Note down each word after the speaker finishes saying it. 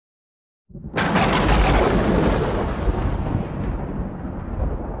Hi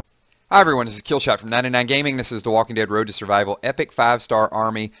everyone, this is Killshot from 99 Gaming. This is The Walking Dead Road to Survival Epic 5-Star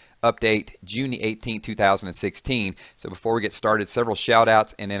Army Update, June 18, 2016. So before we get started, several shout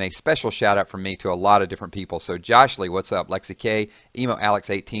outs and then a special shout out from me to a lot of different people. So Josh Lee, what's up? Lexi K, Emo Alex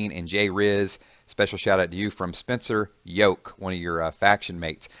 18, and Jay Riz. Special shout out to you from Spencer Yoke, one of your faction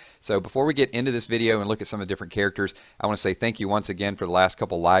mates. So before we get into this video and look at some of the different characters, I want to say thank you once again for the last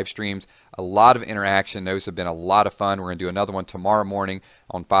couple live streams. A lot of interaction. Those have been a lot of fun. We're going to do another one tomorrow morning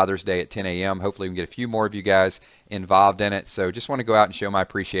on Father's Day at 10 a.m. Hopefully we can get a few more of you guys involved in it. So just want to go out and show my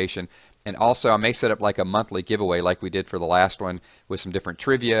appreciation. And also, I may set up like a monthly giveaway like we did for the last one with some different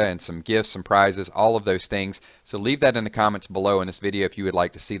trivia and some gifts, some prizes, all of those things. So leave that in the comments below in this video if you would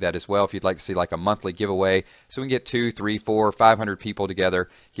like to see that as well. If you'd like to see like a monthly giveaway so we can get 2, 3, 4, 500 people together,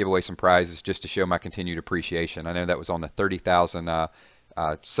 give away some prizes just to show my continued appreciation. I know that was on the 30,000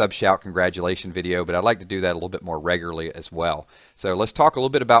 sub shout congratulation video, but I'd like to do that a little bit more regularly as well. So let's talk a little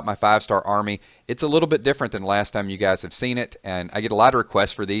bit about my 5-star army. It's a little bit different than last time you guys have seen it, and I get a lot of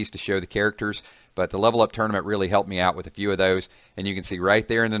requests for these to show the characters, but the level up tournament really helped me out with a few of those, and you can see right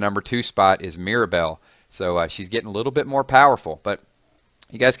there in the number 2 spot is Mirabelle. So she's getting a little bit more powerful, but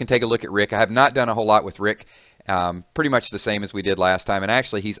you guys can take a look at Rick. I have not done a whole lot with Rick. Pretty much the same as we did last time, and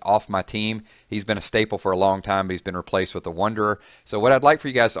actually he's off my team. He's been a staple for a long time, but he's been replaced with the Wanderer. So what I'd like for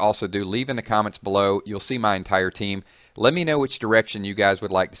you guys to also do, leave in the comments below. You'll see my entire team. Let me know which direction you guys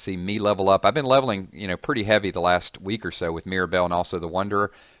would like to see me level up. I've been leveling, pretty heavy the last week or so with Mirabelle and also the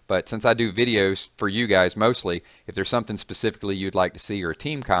Wanderer. But since I do videos for you guys mostly, if there's something specifically you'd like to see or a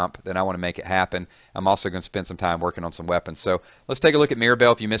team comp, then I want to make it happen. I'm also going to spend some time working on some weapons. So let's take a look at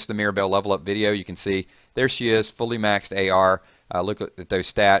Mirabelle. If you missed the Mirabelle level up video, you can see there she is, fully maxed AR. Look at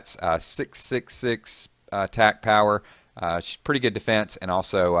those stats, 666 attack power, she's pretty good defense, and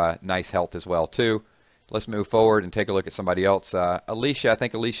also nice health as well too. Let's move forward and take a look at somebody else. Alicia, I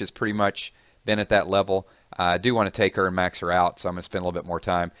think Alicia's pretty much been at that level. I do want to take her and max her out, so I'm going to spend a little bit more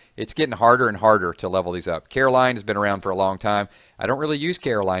time. It's getting harder and harder to level these up. Caroline has been around for a long time. I don't really use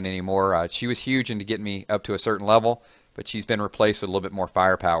Caroline anymore. She was huge into getting me up to a certain level, but she's been replaced with a little bit more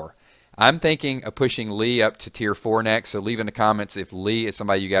firepower. I'm thinking of pushing Lee up to tier 4 next, so leave in the comments if Lee is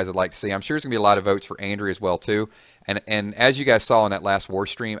somebody you guys would like to see. I'm sure there's going to be a lot of votes for Andrea as well too. And as you guys saw in that last war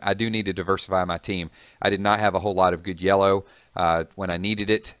stream, I do need to diversify my team. I did not have a whole lot of good yellow when I needed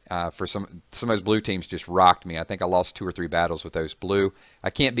it. For some of those blue teams just rocked me. I think I lost 2 or 3 battles with those blue. I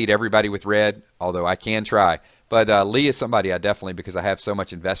can't beat everybody with red, although I can try. But Lee is somebody I definitely, because I have so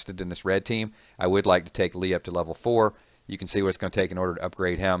much invested in this red team, I would like to take Lee up to level 4. You can see what it's going to take in order to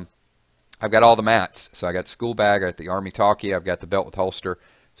upgrade him. I've got all the mats. So I got school bag, I got the army talkie, I've got the belt with holster.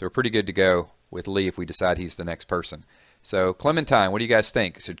 So we're pretty good to go with Lee if we decide he's the next person. So Clementine, what do you guys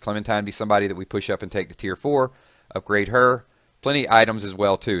think? Should Clementine be somebody that we push up and take to tier 4, upgrade her? Plenty of items as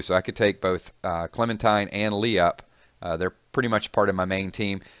well too. So I could take both Clementine and Lee up. They're pretty much part of my main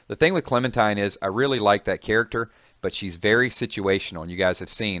team. The thing with Clementine is I really like that character, but she's very situational. And you guys have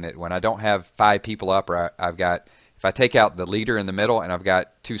seen that when I don't have 5 people up, or I've got, if I take out the leader in the middle and I've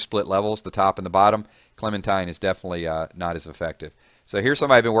got 2 split levels, the top and the bottom, Clementine is definitely not as effective. So here's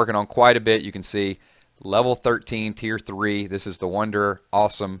somebody I've been working on quite a bit. You can see level 13, tier 3. This is the Wanderer,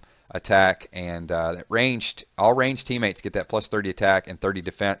 awesome attack, and all ranged teammates get that plus 30 attack and 30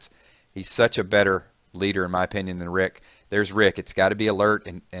 defense. He's such a better leader in my opinion than Rick. There's Rick. It's got to be alert,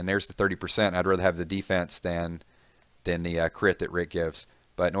 and there's the 30%. I'd rather have the defense than the crit that Rick gives.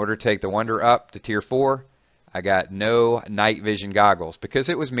 But in order to take the Wanderer up to tier 4, I got no night vision goggles because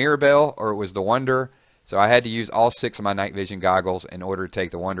it was Mirabelle or it was the Wanderer. So I had to use all 6 of my night vision goggles in order to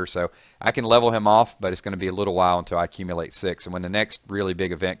take the Wanderer. So I can level him off, but it's going to be a little while until I accumulate 6. And when the next really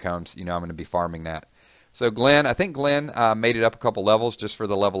big event comes, I'm going to be farming that. So Glenn, I think Glenn made it up a couple levels just for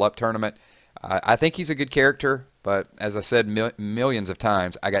the level up tournament. I think he's a good character, but as I said millions of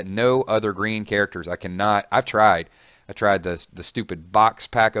times, I got no other green characters. I've tried. I tried the stupid box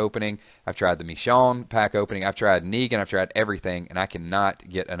pack opening. I've tried the Michonne pack opening. I've tried Negan. I've tried everything, and I cannot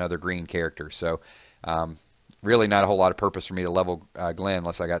get another green character. So really not a whole lot of purpose for me to level Glenn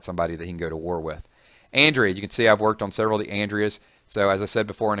unless I got somebody that he can go to war with. Andrea, you can see I've worked on several of the Andreas. So as I said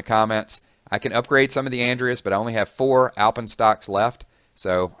before in the comments, I can upgrade some of the Andreas, but I only have 4 alpenstocks left.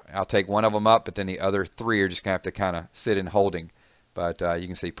 So I'll take one of them up, but then the other 3 are just going to have to kind of sit in holding. But you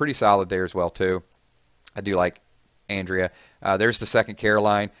can see pretty solid there as well too. I do like Andrea. There's the second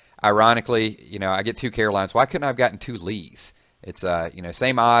Caroline. Ironically, I get 2 Carolines. Why couldn't I have gotten 2 Lees? It's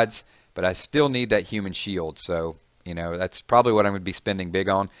same odds, but I still need that human shield. So that's probably what I'm going to be spending big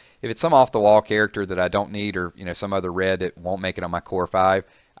on. If it's some off the wall character that I don't need, or some other red that won't make it on my core 5,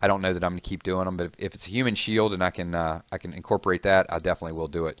 I don't know that I'm going to keep doing them, but if it's a human shield and I can incorporate that, I definitely will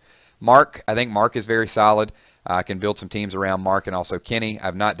do it. Mark, I think Mark is very solid. I can build some teams around Mark and also Kenny.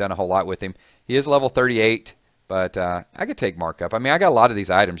 I've not done a whole lot with him. He is level 38, but I could take Mark up. I mean, I got a lot of these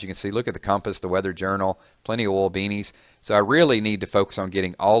items. You can see, look at the compass, the weather journal, plenty of wool beanies. So I really need to focus on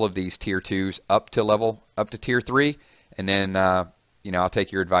getting all of these tier 2s up to tier 3, and then I'll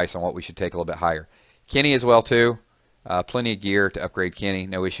take your advice on what we should take a little bit higher. Kenny as well too. Plenty of gear to upgrade Kenny.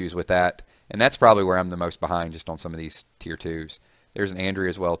 No issues with that. And that's probably where I'm the most behind, just on some of these tier 2s. There's an Andrea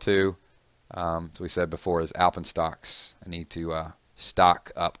as well too. As we said before, there's Alpenstocks. I need to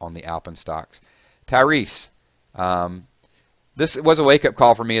stock up on the Alpenstocks. Tyrese. This was a wake-up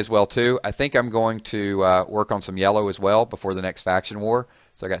call for me as well too. I think I'm going to work on some yellow as well before the next faction war.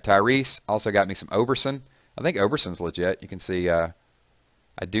 So I got Tyrese. Also got me some Oberson. I think Oberson's legit. You can see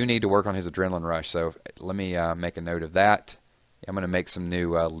I do need to work on his adrenaline rush. So let me make a note of that. I'm going to make some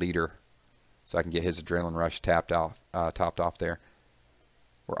new leader so I can get his adrenaline rush topped off there.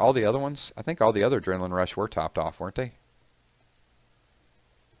 Were all the other ones? I think all the other adrenaline rush were topped off, weren't they?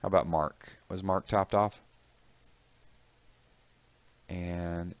 How about Mark? Was Mark topped off?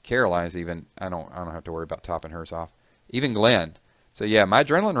 And Caroline's even, I don't have to worry about topping hers off. Even Glenn. So yeah, my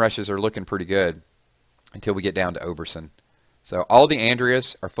adrenaline rushes are looking pretty good until we get down to Oberson. So all the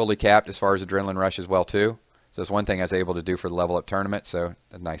Andreas are fully capped as far as adrenaline rush as well too. So that's one thing I was able to do for the level up tournament. So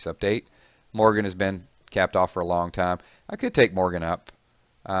a nice update. Morgan has been capped off for a long time. I could take Morgan up.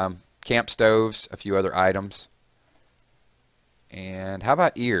 Camp stoves, a few other items. And how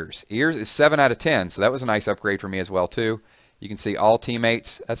about ears? Ears is 7 out of 10, so that was a nice upgrade for me as well too. You can see all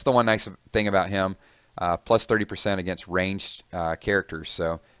teammates. That's the one nice thing about him. Plus 30% against ranged characters,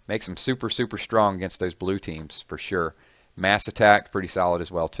 so makes him super, super strong against those blue teams for sure. Mass attack, pretty solid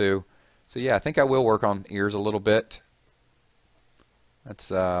as well too. So yeah, I think I will work on ears a little bit. That's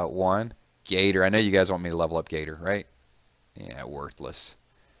one. Gator. I know you guys want me to level up Gator, right? Yeah, worthless.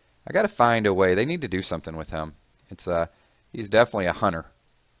 I got to find a way. They need to do something with him. He's definitely a hunter,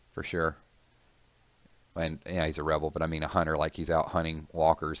 for sure. And yeah, he's a rebel, but I mean a hunter, like he's out hunting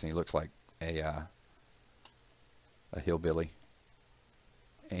walkers, and he looks like a hillbilly.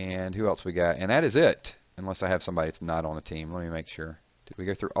 And who else we got? And that is it, unless I have somebody that's not on the team. Let me make sure. Did we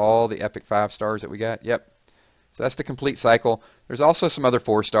go through all the epic 5 stars that we got? Yep. So that's the complete cycle. There's also some other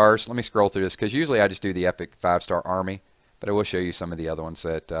 4 stars. Let me scroll through this, because usually I just do the epic 5-star army, but I will show you some of the other ones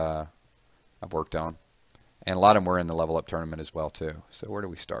that I've worked on. And a lot of them were in the level up tournament as well too. So where do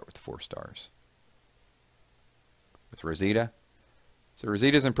we start with the 4 stars? With Rosita. So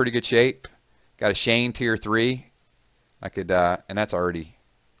Rosita's in pretty good shape. Got a Shane tier 3. I could, and that's already,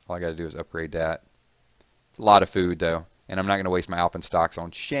 all I got to do is upgrade that. It's a lot of food though, and I'm not going to waste my Alpenstocks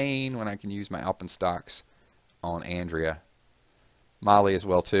on Shane when I can use my Alpenstocks on Andrea. Molly as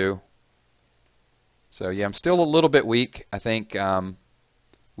well too. So yeah, I'm still a little bit weak, I think,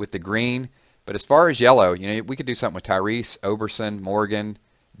 with the green. But as far as yellow, we could do something with Tyrese, Oberson, Morgan,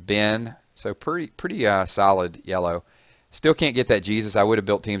 Ben. So pretty solid yellow. Still can't get that Jesus. I would have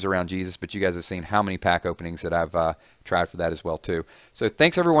built teams around Jesus, but you guys have seen how many pack openings that I've tried for that as well too. So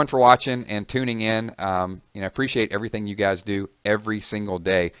thanks everyone for watching and tuning in. I appreciate everything you guys do every single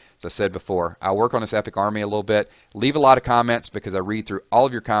day. As I said before, I'll work on this epic army a little bit. Leave a lot of comments, because I read through all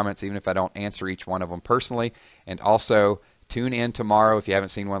of your comments, even if I don't answer each one of them personally. And also tune in tomorrow if you haven't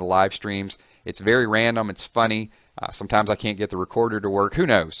seen one of the live streams. It's very random. It's funny. Sometimes I can't get the recorder to work. Who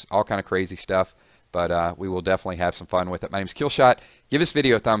knows? All kind of crazy stuff. But we will definitely have some fun with it. My name's Killshot. Give this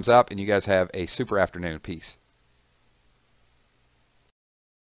video a thumbs up, and you guys have a super afternoon. Peace.